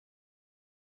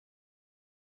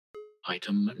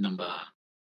Item number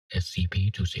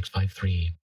SCP-2653.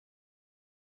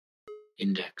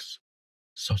 Index: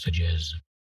 Sausages.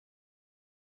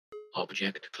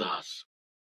 Object Class: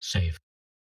 Safe.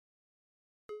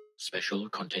 Special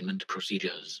Containment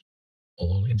Procedures: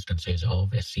 all instances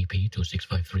of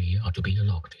SCP-2653 are to be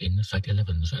locked in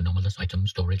Site-11's Anomalous Item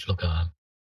Storage Locker.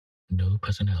 No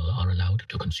personnel are allowed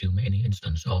to consume any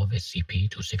instance of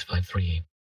SCP-2653.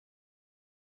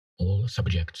 All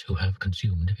subjects who have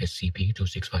consumed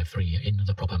SCP-2653 in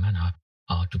the proper manner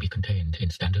are to be contained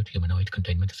in standard humanoid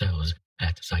containment cells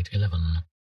at Site-11.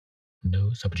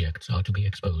 No subjects are to be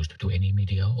exposed to any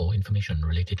media or information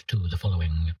related to the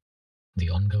following: the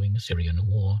ongoing Syrian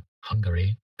War,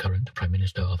 Hungary, current Prime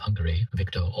Minister of Hungary,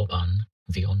 Viktor Orbán,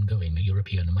 the ongoing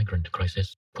European migrant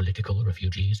crisis, political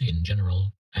refugees in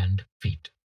general, and feet.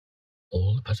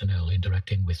 All personnel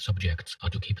interacting with subjects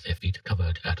are to keep their feet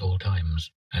covered at all times,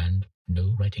 and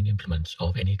no writing implements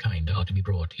of any kind are to be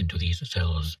brought into these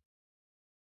cells.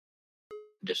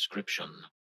 Description: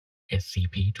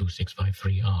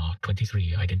 SCP-2653 are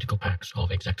 23 identical packs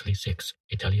of exactly 6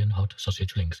 Italian hot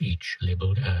sausage links, each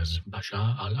labeled as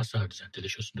Bashar al-Assad's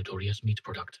delicious notorious meat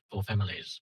product for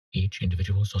families. Each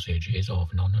individual sausage is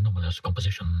of non-anomalous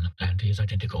composition and is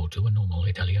identical to a normal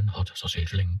Italian hot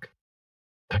sausage link.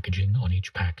 Packaging on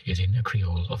each pack is in a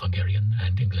Creole of Hungarian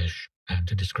and English, and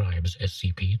describes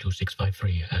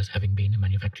SCP-2653 as having been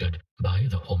manufactured by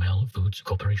the Hormel Foods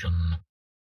Corporation.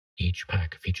 Each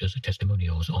pack features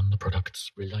testimonials on the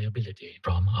product's reliability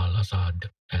from al-Assad,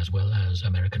 as well as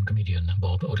American comedian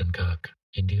Bob Odenkirk,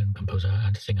 Indian composer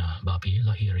and singer Bappi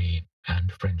Lahiri,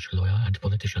 and French lawyer and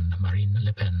politician Marine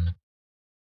Le Pen.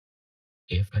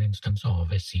 If an instance of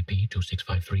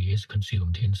SCP-2653 is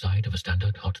consumed inside of a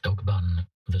standard hot dog bun,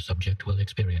 the subject will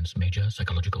experience major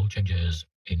psychological changes,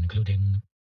 including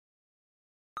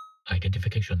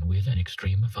identification with an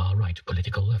extreme far-right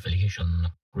political affiliation,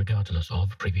 regardless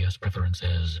of previous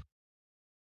preferences.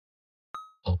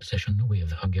 Obsession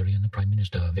with Hungarian Prime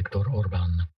Minister Viktor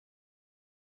Orbán.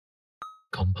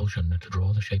 Compulsion to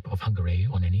draw the shape of Hungary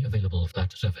on any available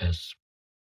flat surface.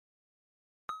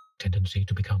 Tendency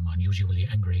to become unusually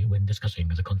angry when discussing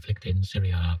the conflict in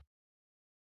Syria.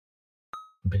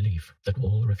 Belief that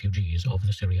all refugees of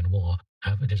the Syrian war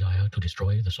have a desire to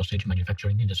destroy the sausage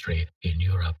manufacturing industry in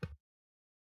Europe.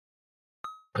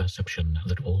 Perception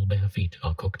that all bare feet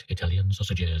are cooked Italian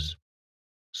sausages.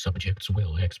 Subjects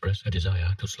will express a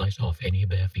desire to slice off any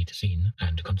bare feet seen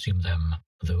and consume them,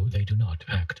 though they do not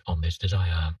act on this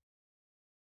desire.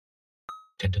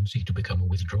 Tendency to become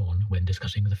withdrawn when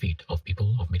discussing the feet of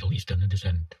people of Middle Eastern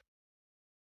descent.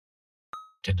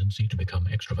 Tendency to become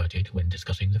extroverted when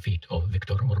discussing the feet of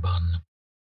Viktor Orbán.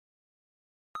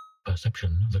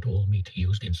 Perception that all meat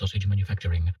used in sausage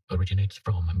manufacturing originates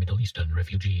from Middle Eastern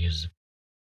refugees.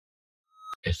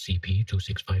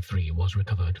 SCP-2653 was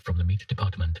recovered from the meat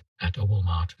department at a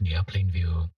Walmart near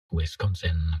Plainview,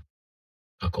 Wisconsin.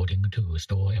 According to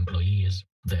store employees,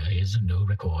 there is no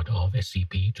record of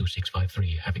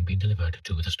SCP-2653 having been delivered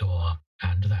to the store,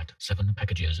 and that 7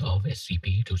 packages of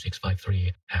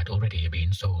SCP-2653 had already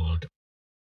been sold.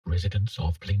 Residents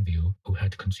of Plainview who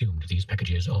had consumed these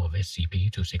packages of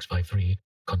SCP-2653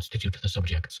 constitute the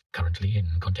subjects currently in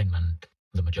containment,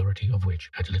 the majority of which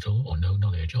had little or no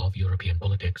knowledge of European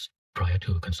politics prior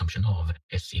to consumption of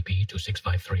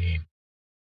SCP-2653.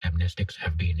 Amnestics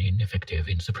have been ineffective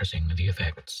in suppressing the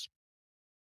effects.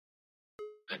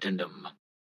 Addendum: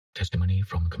 testimony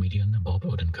from comedian Bob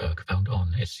Odenkirk found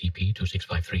on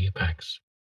SCP-2653 packs.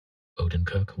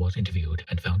 Odenkirk was interviewed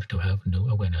and found to have no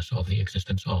awareness of the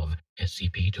existence of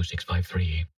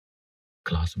SCP-2653.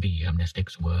 Class B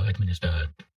amnestics were administered.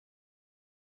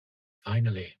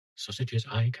 Finally, sausages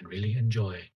I can really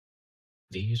enjoy.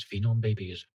 These phenom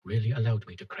babies really allowed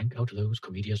me to crank out those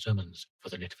comedia sermons for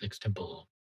the Netflix temple.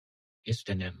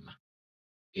 Istenem.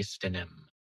 Istenem.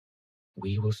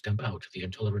 We will stamp out the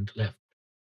intolerant left.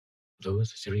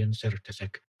 Those Syrian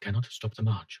Sertesek cannot stop the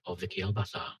march of the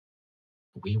Kielbasa.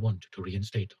 We want to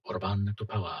reinstate Orbán to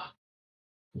power.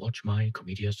 Watch my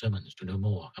comedia sermons to know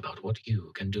more about what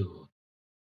you can do.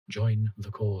 Join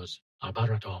the cause,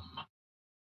 Arbaratom.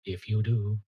 If you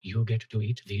do, you get to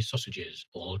eat these sausages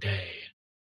all day.